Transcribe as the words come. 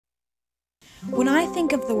When I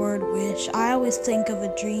think of the word wish, I always think of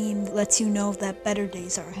a dream that lets you know that better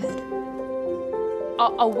days are ahead.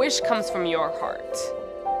 A wish comes from your heart.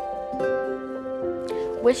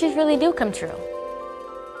 Wishes really do come true.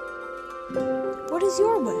 What is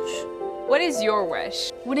your wish? What is your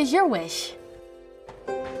wish? What is your wish?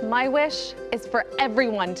 My wish is for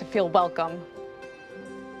everyone to feel welcome.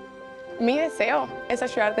 Mi deseo es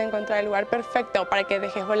ayudarte a encontrar el lugar perfecto para que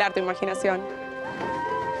dejes volar tu imaginación.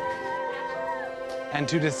 And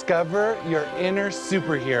to discover your inner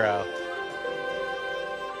superhero.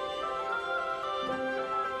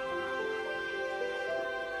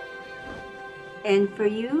 And for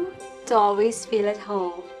you to always feel at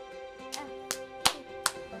home.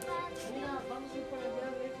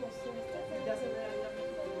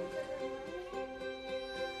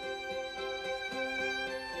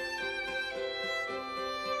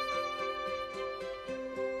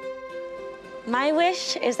 My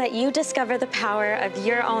wish is that you discover the power of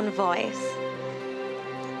your own voice.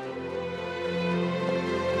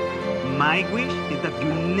 My wish is that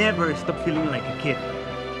you never stop feeling like a kid.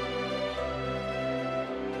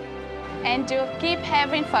 And to keep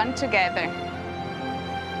having fun together.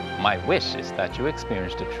 My wish is that you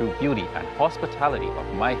experience the true beauty and hospitality of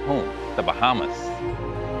my home, the Bahamas.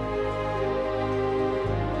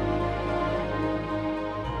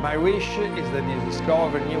 My wish is that you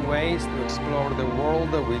discover new ways to explore the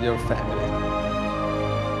world with your family.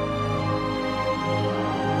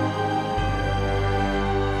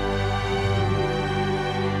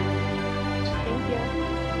 Thank you.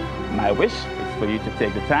 My wish is for you to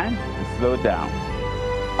take the time to slow down.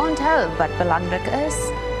 Onthou wat belangrik is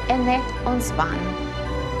en net ontspan.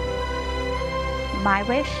 My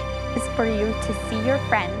wish is for you to see your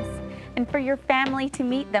friends and for your family to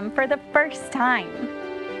meet them for the first time.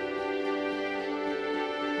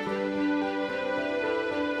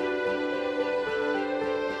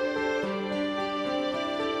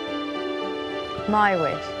 My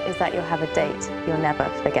wish is that you'll have a date you'll never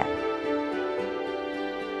forget.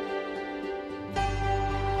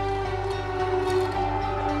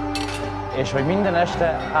 És hogy minden este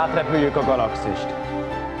átrepüljük a galaxist.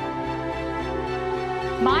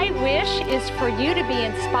 My wish is for you to be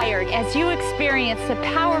inspired as you experience the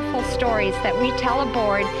powerful stories that we tell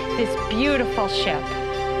aboard this beautiful ship.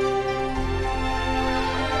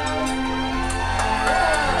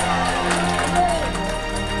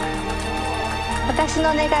 私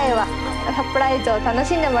の願いはサプライズを楽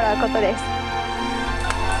しんでもらうことです。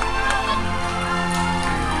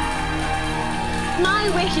My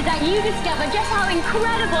wish is that you discover just how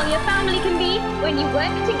incredible your family can be when you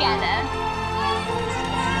work together.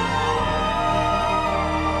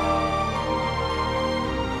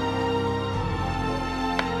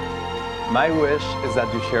 My wish is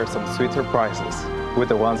that you share some sweet surprises with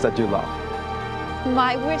the ones that you love.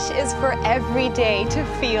 My wish is for every day to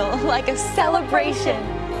feel like a celebration.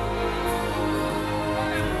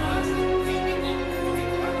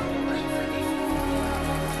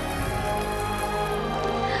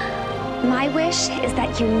 My wish is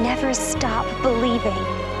that you never stop believing.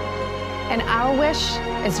 And our wish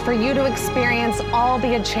is for you to experience all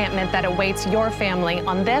the enchantment that awaits your family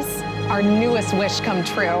on this, our newest wish come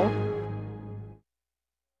true.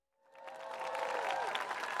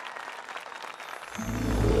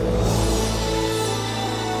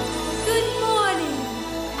 Good morning,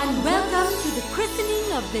 and welcome to the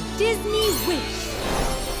christening of the Disney Wish.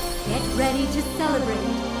 Get ready to celebrate.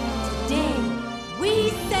 Today, we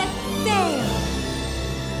set sail.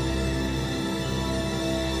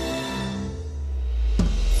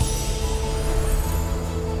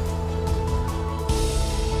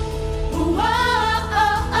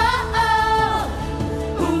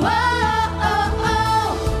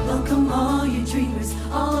 Welcome all you dreamers,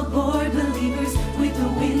 all aboard believers. With the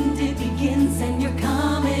wind it begins and you're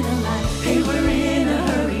coming alive. Hey, we're in a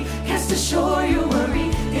hurry, cast ashore your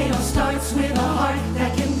worry. It all starts with a heart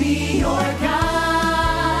that can be your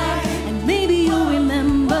guide. And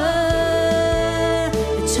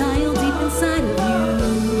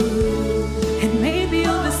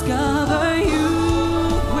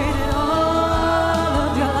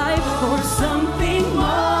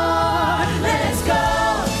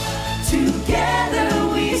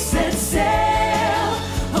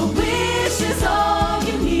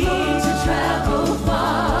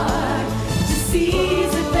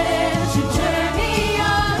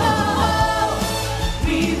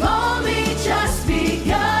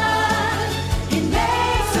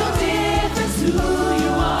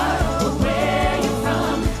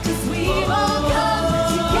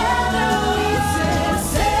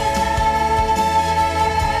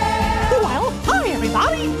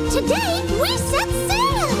Today, we set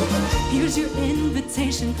sail! Here's your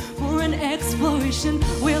invitation for an exploration.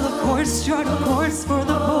 We'll of course chart a course for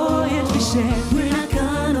the voyage we share. We're not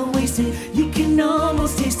gonna waste it, you can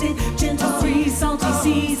almost taste it. Gentle breeze, salty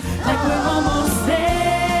seas, like we're almost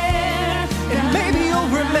there. And maybe you'll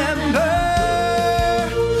remember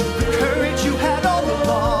the courage you had all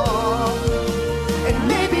along. And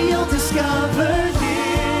maybe you'll discover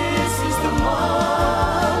this is the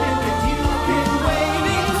moment that you've been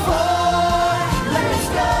waiting for. Let's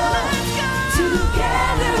go.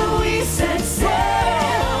 Together we set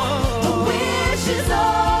sail. A wish is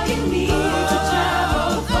all you need to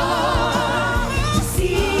travel far. To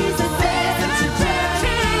seize the best to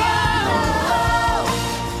journey on.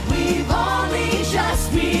 We've only just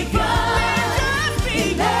begun.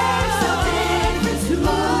 It makes no difference who you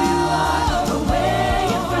are or where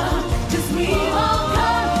you're from. 'Cause we've all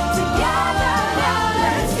come together. Now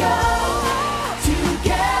let's go.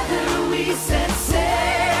 Together we set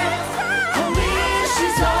sail. A wish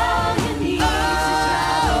is all you need to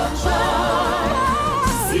travel far.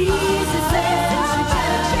 To seize the best to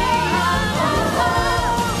journey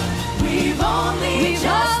on. We've only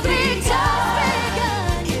just begun.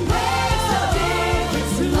 It makes no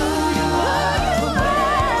difference who you are or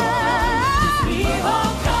where. 'Cause we've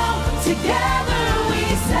all come together. We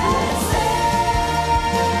set sail.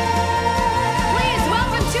 Please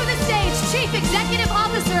welcome to the stage Chief Executive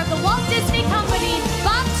Officer of the Walt Disney Company,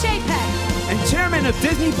 Bob Chapek. And Chairman of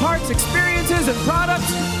Disney Parks Experiences and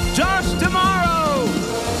Products, Josh D'Amaro.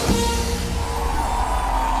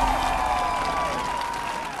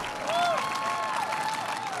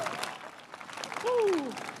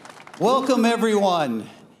 Welcome, everyone.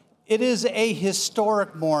 It is a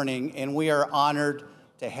historic morning, and we are honored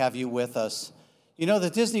to have you with us. You know, the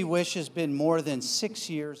Disney Wish has been more than 6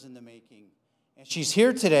 years in the making, and she's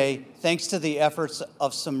here today thanks to the efforts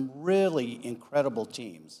of some really incredible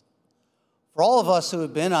teams. For all of us who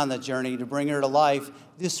have been on the journey to bring her to life,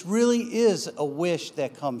 this really is a wish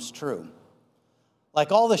that comes true.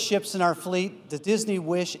 Like all the ships in our fleet, the Disney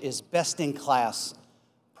Wish is best in class,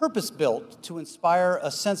 purpose-built to inspire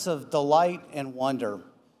a sense of delight and wonder.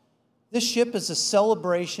 This ship is a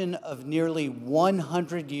celebration of nearly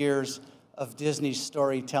 100 years of Disney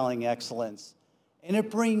storytelling excellence, and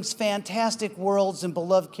it brings fantastic worlds and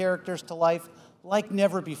beloved characters to life like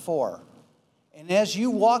never before. And as you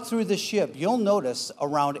walk through the ship, you'll notice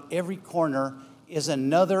around every corner is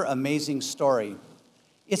another amazing story.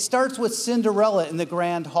 It starts with Cinderella in the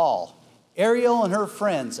Grand Hall, Ariel and her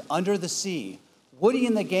friends under the sea, Woody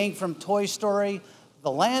and the gang from Toy Story,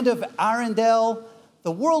 the land of Arendelle,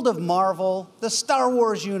 the world of Marvel, the Star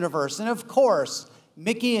Wars universe, and of course,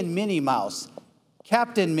 Mickey and Minnie Mouse,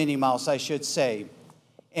 Captain Minnie Mouse, I should say.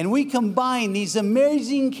 And we combine these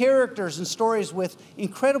amazing characters and stories with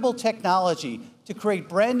incredible technology to create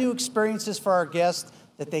brand new experiences for our guests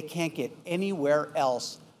that they can't get anywhere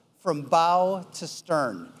else. From bow to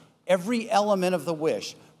stern, every element of the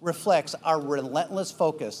Wish reflects our relentless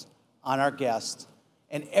focus on our guests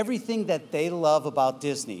and everything that they love about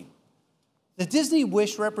Disney. The Disney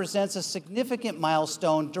Wish represents a significant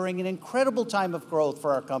milestone during an incredible time of growth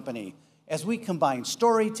for our company as we combine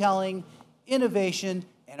storytelling, innovation,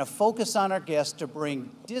 and a focus on our guests to bring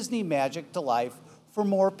Disney magic to life for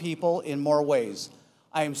more people in more ways.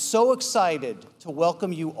 I am so excited to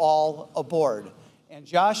welcome you all aboard. And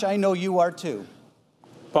Josh, I know you are too.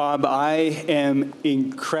 Bob, I am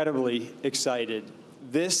incredibly excited.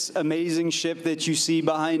 This amazing ship that you see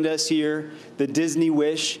behind us here, the Disney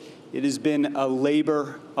Wish, it has been a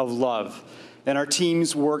labor of love. And our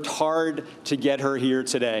teams worked hard to get her here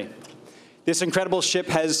today. This incredible ship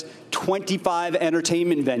has 25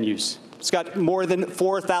 entertainment venues. It's got more than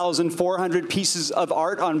 4,400 pieces of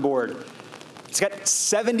art on board. It's got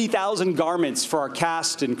 70,000 garments for our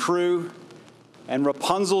cast and crew. And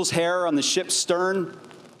Rapunzel's hair on the ship's stern,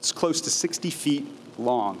 it's close to 60 feet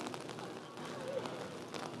long.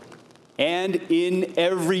 And in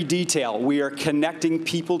every detail, we are connecting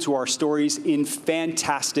people to our stories in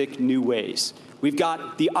fantastic new ways. We've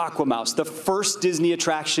got the Aquamouse, the first Disney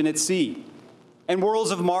attraction at sea. And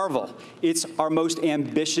Worlds of Marvel, it's our most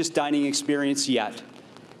ambitious dining experience yet.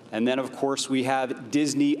 And then, of course, we have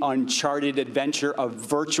Disney Uncharted Adventure, a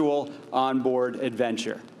virtual onboard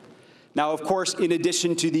adventure. Now, of course, in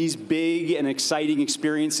addition to these big and exciting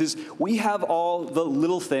experiences, we have all the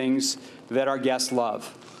little things that our guests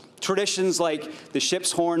love. Traditions like the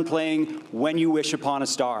ship's horn playing When You Wish Upon a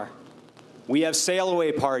Star. We have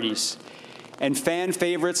sail-away parties and fan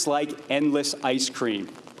favorites like endless ice cream,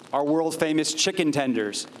 our world-famous chicken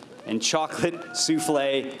tenders, and chocolate souffle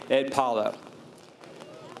at Palo.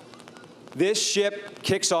 This ship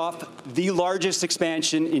kicks off the largest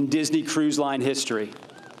expansion in Disney Cruise Line history.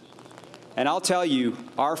 And I'll tell you,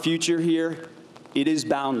 our future here, it is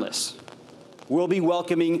boundless. We'll be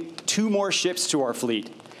welcoming 2 more ships to our fleet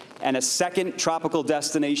and a second tropical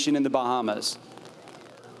destination in the Bahamas.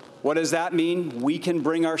 What does that mean? We can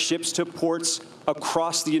bring our ships to ports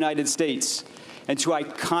across the United States and to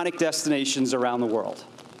iconic destinations around the world.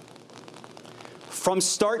 From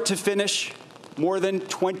start to finish, more than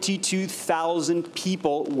 22,000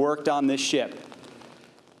 people worked on this ship.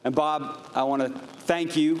 And Bob, I want to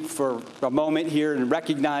thank you for a moment here and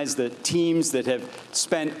recognize the teams that have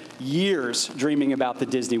spent years dreaming about the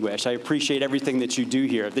Disney Wish. I appreciate everything that you do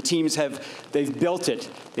here. The teams they've built it.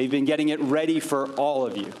 They've been getting it ready for all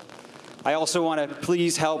of you. I also want to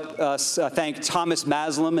please help us thank Thomas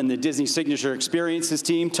Maslam and the Disney Signature Experiences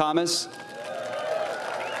team. Thomas.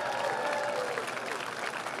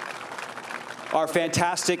 Our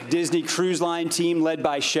fantastic Disney Cruise Line team led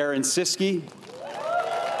by Sharon Siski.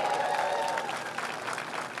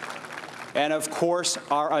 And of course,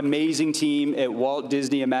 our amazing team at Walt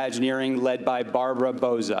Disney Imagineering led by Barbara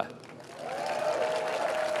Boza.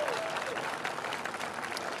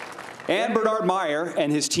 And Bernard Meyer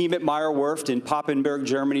and his team at Meyer Werft in Papenburg,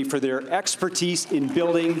 Germany for their expertise in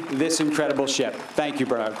building this incredible ship. Thank you,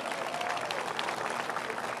 Bernard.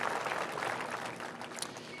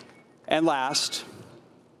 And last,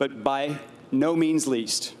 but by no means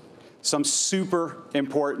least, some super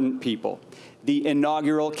important people, the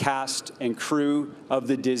inaugural cast and crew of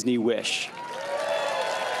the Disney Wish.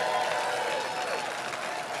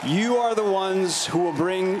 You are the ones who will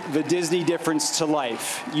bring the Disney difference to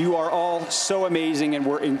life. You are all so amazing, and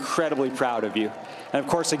we're incredibly proud of you. And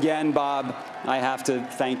of course, again, Bob, I have to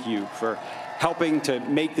thank you for helping to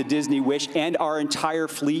make the Disney Wish and our entire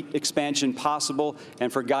fleet expansion possible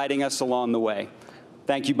and for guiding us along the way.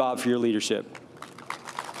 Thank you, Bob, for your leadership.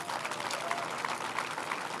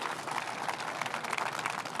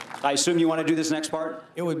 I assume you want to do this next part?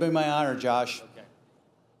 It would be my honor, Josh. Okay.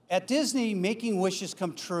 At Disney, making wishes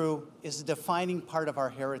come true is a defining part of our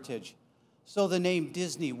heritage. So the name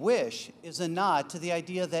Disney Wish is a nod to the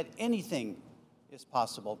idea that anything is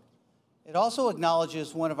possible. It also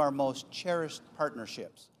acknowledges one of our most cherished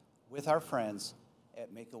partnerships with our friends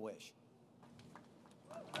at Make-A-Wish.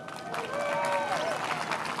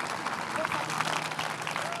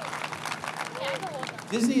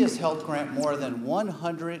 Disney has helped grant more than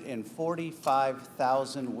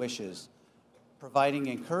 145,000 wishes, providing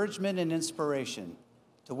encouragement and inspiration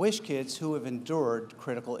to wish kids who have endured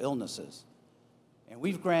critical illnesses. And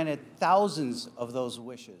we've granted thousands of those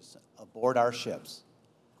wishes aboard our ships.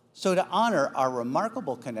 So to honor our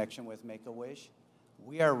remarkable connection with Make-A-Wish,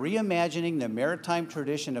 we are reimagining the maritime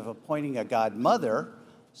tradition of appointing a godmother,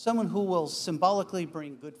 someone who will symbolically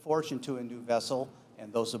bring good fortune to a new vessel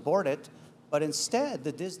and those aboard it, but instead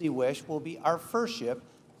the Disney Wish will be our first ship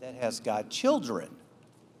that has godchildren.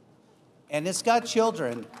 And it's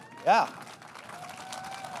godchildren, yeah.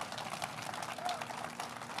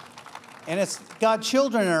 And it's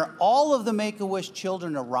godchildren are all of the Make-A-Wish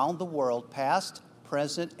children around the world, past,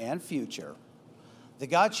 present, and future. The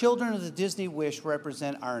godchildren of the Disney Wish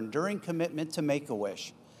represent our enduring commitment to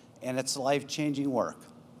Make-A-Wish and its life-changing work.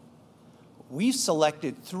 We've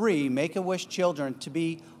selected 3 Make-A-Wish children to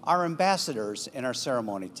be our ambassadors in our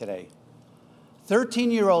ceremony today.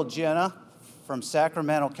 13-year-old Jenna from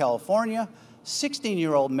Sacramento, California,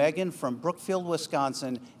 16-year-old Megan from Brookfield,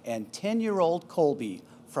 Wisconsin, and 10-year-old Colby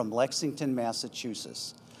from Lexington,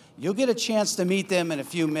 Massachusetts. You'll get a chance to meet them in a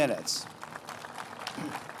few minutes.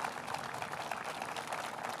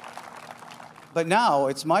 But now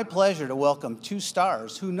it's my pleasure to welcome 2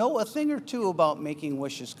 stars who know a thing or two about making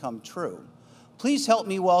wishes come true. Please help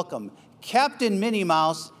me welcome Captain Minnie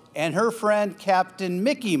Mouse and her friend Captain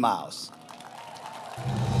Mickey Mouse.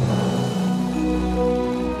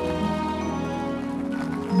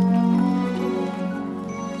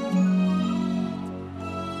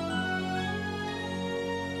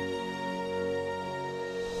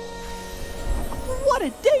 What a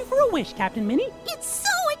day for a wish, Captain Minnie. It's so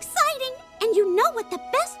exciting! And you know what the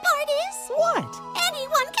best part is? What?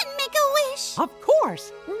 Anyone can make a wish. Of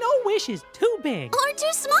course. No wish is too big. Or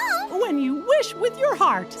too small. When you wish with your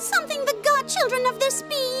heart. Something the godchildren of this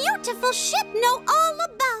beautiful ship know all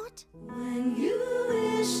about. When you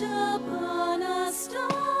wish upon a star,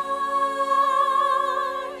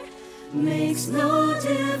 makes no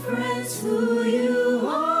difference who you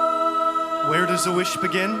are. Where does a wish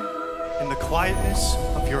begin? In the quietness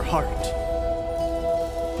of your heart.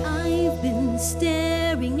 I've been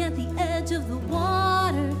staring at the edge of the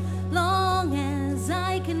water long as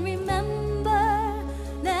I can remember,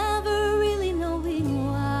 never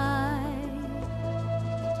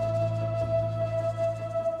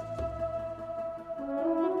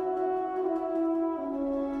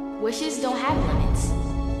Wishes don't have limits.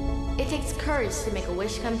 It takes courage to make a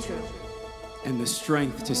wish come true. And the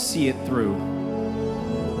strength to see it through.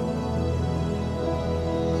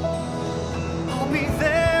 I'll be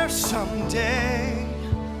there someday.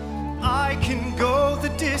 I can go the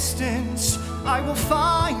distance. I will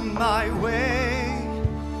find my way.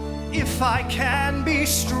 If I can be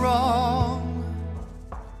strong.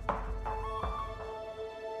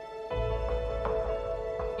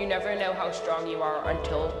 You never know how strong you are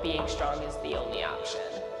until being strong is the only option.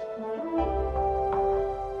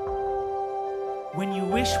 When you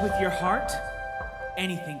wish with your heart,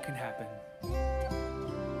 anything can happen.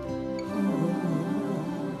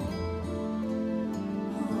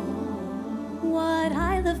 What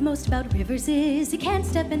I love most about rivers is you can't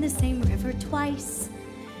step in the same river twice.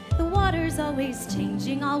 The water's always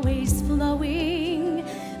changing, always flowing.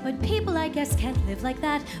 But people, I guess, can't live like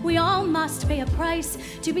that. We all must pay a price.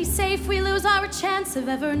 To be safe, we lose our chance of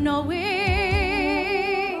ever knowing.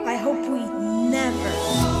 I hope we never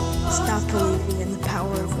stop believing in the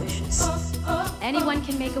power of wishes. Anyone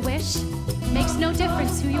can make a wish. Makes no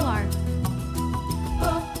difference who you are.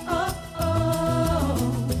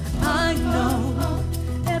 I know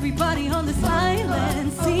everybody on this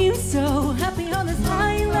island seems so happy on this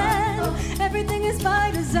island. Everything is by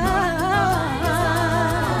design.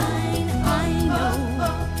 I know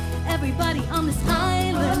everybody on this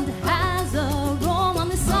island has a role on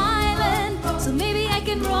this island, so maybe I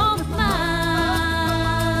can roll with mine.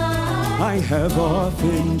 I have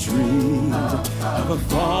often dreamed of a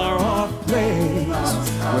far-off place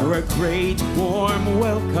where a great warm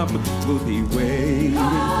welcome will be waiting for me,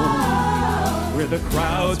 where the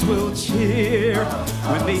crowds will cheer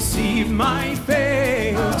when they see my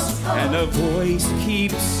face, and a voice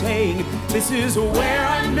keeps saying, this is where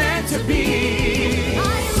I'm meant to be.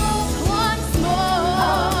 I roll once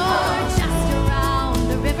more, just around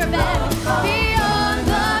the riverbed, beyond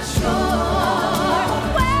the shore,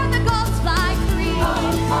 where the gulls fly free.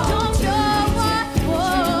 Don't know what for,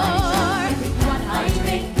 what I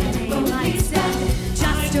think I said,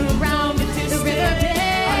 just around the riverbed.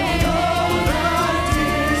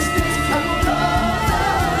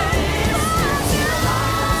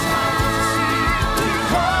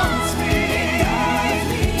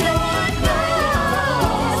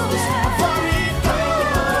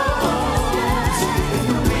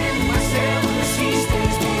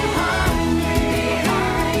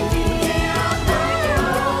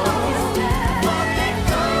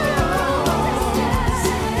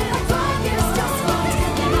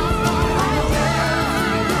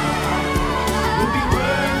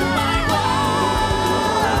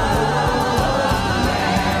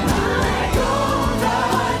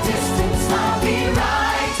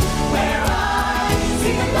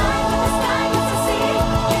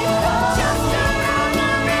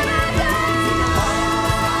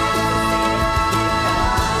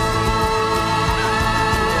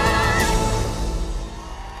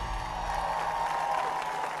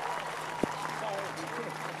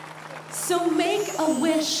 So make a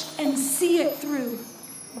wish and see it through.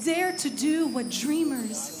 Dare to do what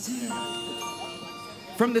dreamers do.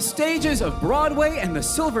 From the stages of Broadway and the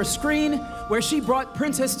silver screen, where she brought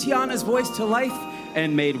Princess Tiana's voice to life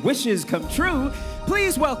and made wishes come true,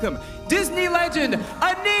 please welcome Disney legend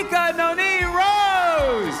Anika Noni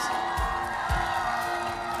Rose!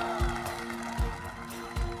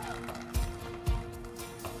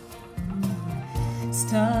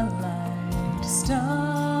 Starlight,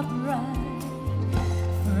 star bright,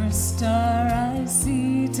 first star I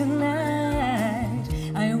see tonight.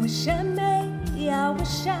 I wish I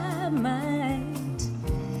might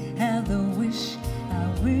have the wish I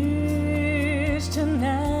wish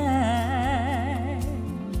tonight.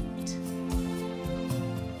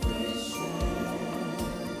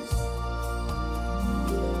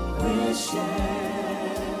 Wishes.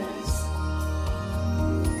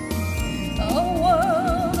 A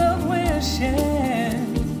world of wishes,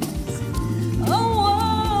 a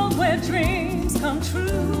world where dreams come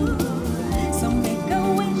true. So make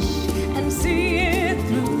a wish and see it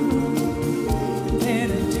through.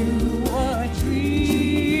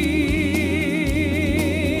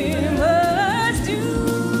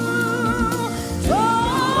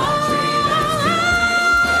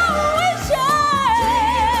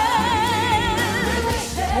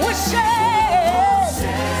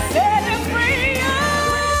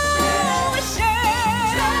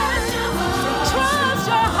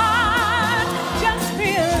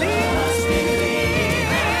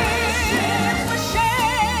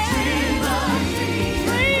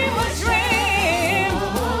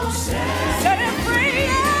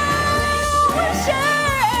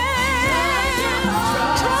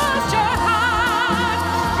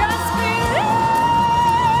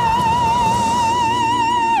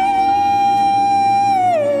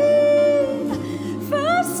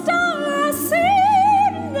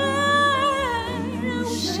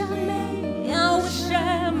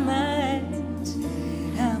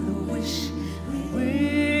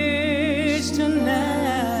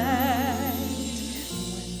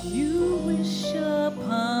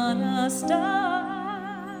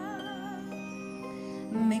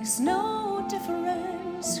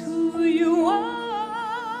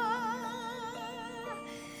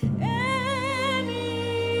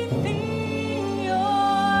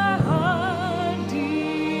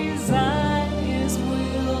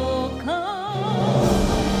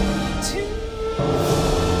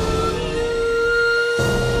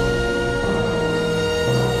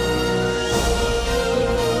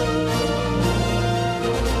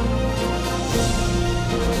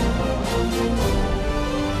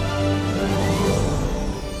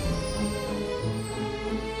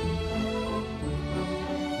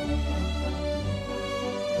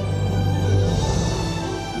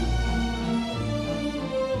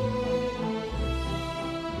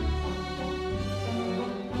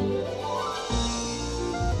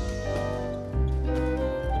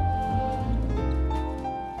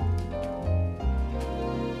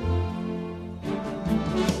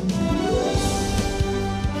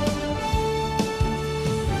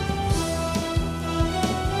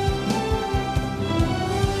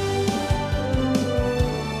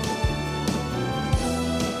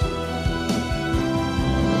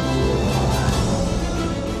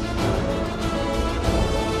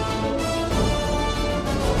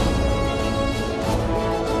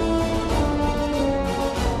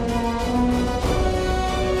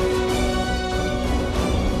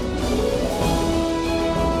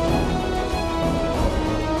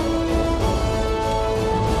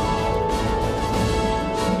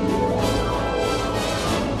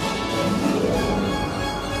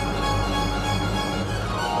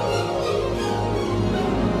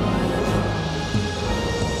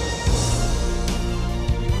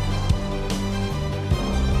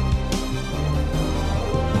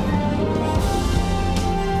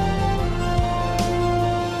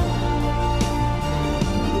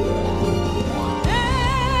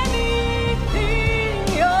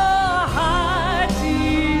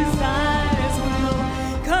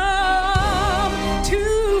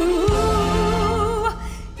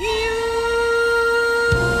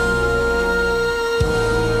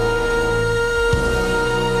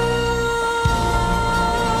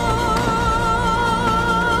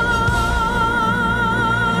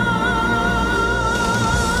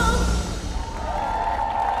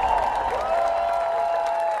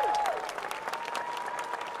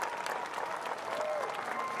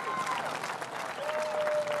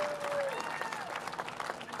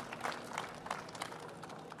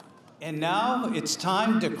 And now it's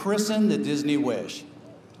time to christen the Disney Wish.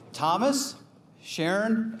 Thomas,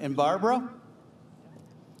 Sharon, and Barbara,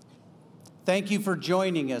 thank you for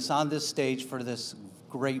joining us on this stage for this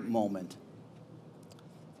great moment.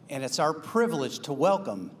 And it's our privilege to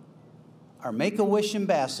welcome our Make-A-Wish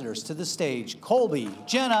ambassadors to the stage, Colby,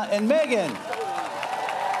 Jenna, and Megan.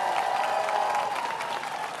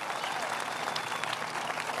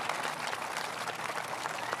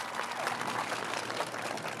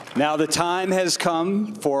 Now the time has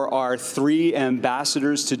come for our 3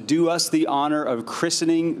 ambassadors to do us the honor of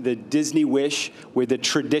christening the Disney Wish with a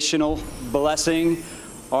traditional blessing.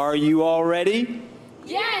 Are you all ready?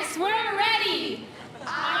 Yes, we're ready.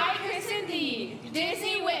 I christen thee,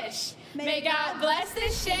 Disney Wish. May God bless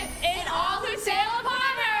this ship and all who sail upon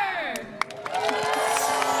her.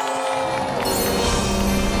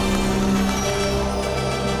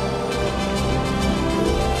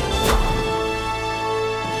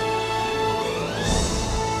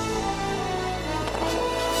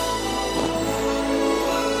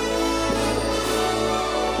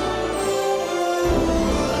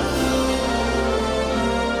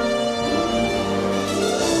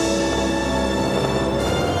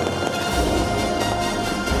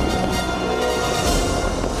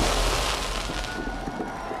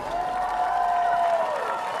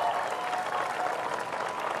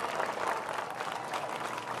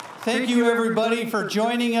 Thank you, everybody, for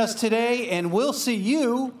joining us today, and we'll see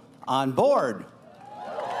you on board.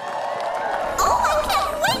 Oh, I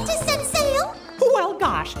can't wait to set sail. Well,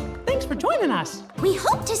 gosh, thanks for joining us. We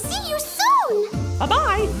hope to see you soon.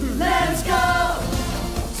 Bye-bye. Let's go.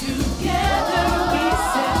 Together we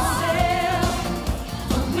set sail.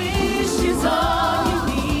 A wish is all you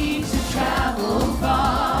need to travel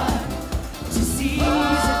far. To seize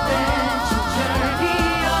adventure,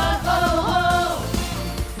 journey on. Oh,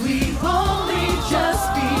 we've only just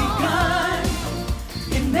begun.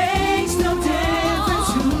 It makes no difference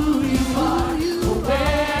who you are or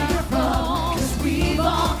where you're from, 'cause we've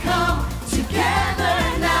all come together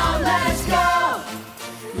now. Let's go.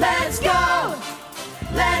 Let's go.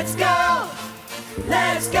 Let's go.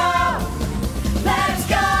 Let's go. Let's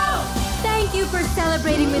go. Thank you for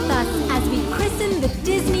celebrating with us as we christen the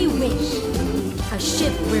Disney Wish. A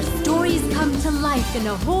ship where stories come to life in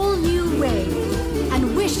a whole new way,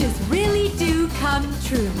 and wishes really do come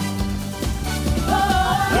true.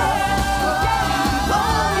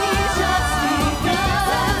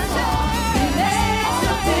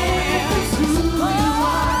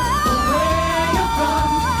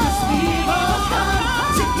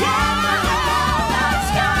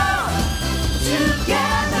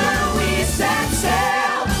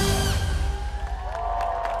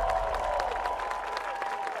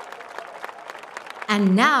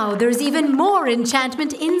 And now there's even more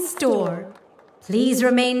enchantment in store. Please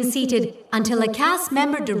remain seated until a cast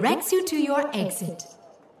member directs you to your exit.